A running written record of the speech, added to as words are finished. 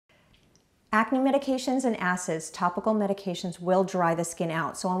Acne medications and acids, topical medications will dry the skin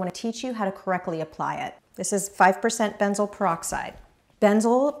out. So I want to teach you how to correctly apply it. This is 5% benzoyl peroxide.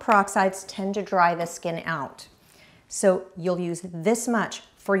 Benzoyl peroxides tend to dry the skin out. So you'll use this much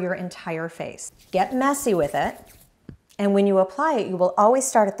for your entire face. Get messy with it. And when you apply it, you will always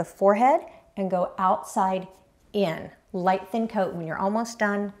start at the forehead and go outside in. Light thin coat. When you're almost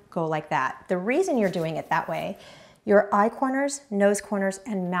done, go like that. The reason you're doing it that way, your eye corners, nose corners,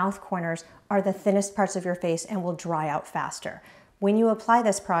 and mouth corners are the thinnest parts of your face and will dry out faster. When you apply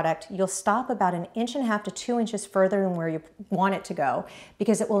this product, you'll stop about 1.5 inches to 2 inches further than where you want it to go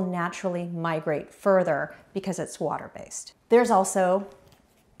because it will naturally migrate further because it's water-based. There's also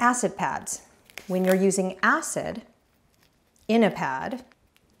acid pads. When you're using acid in a pad,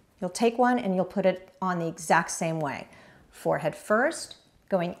 you'll take one and you'll put it on the exact same way. Forehead first,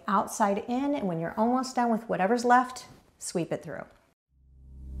 going outside in, and when you're almost done with whatever's left, sweep it through.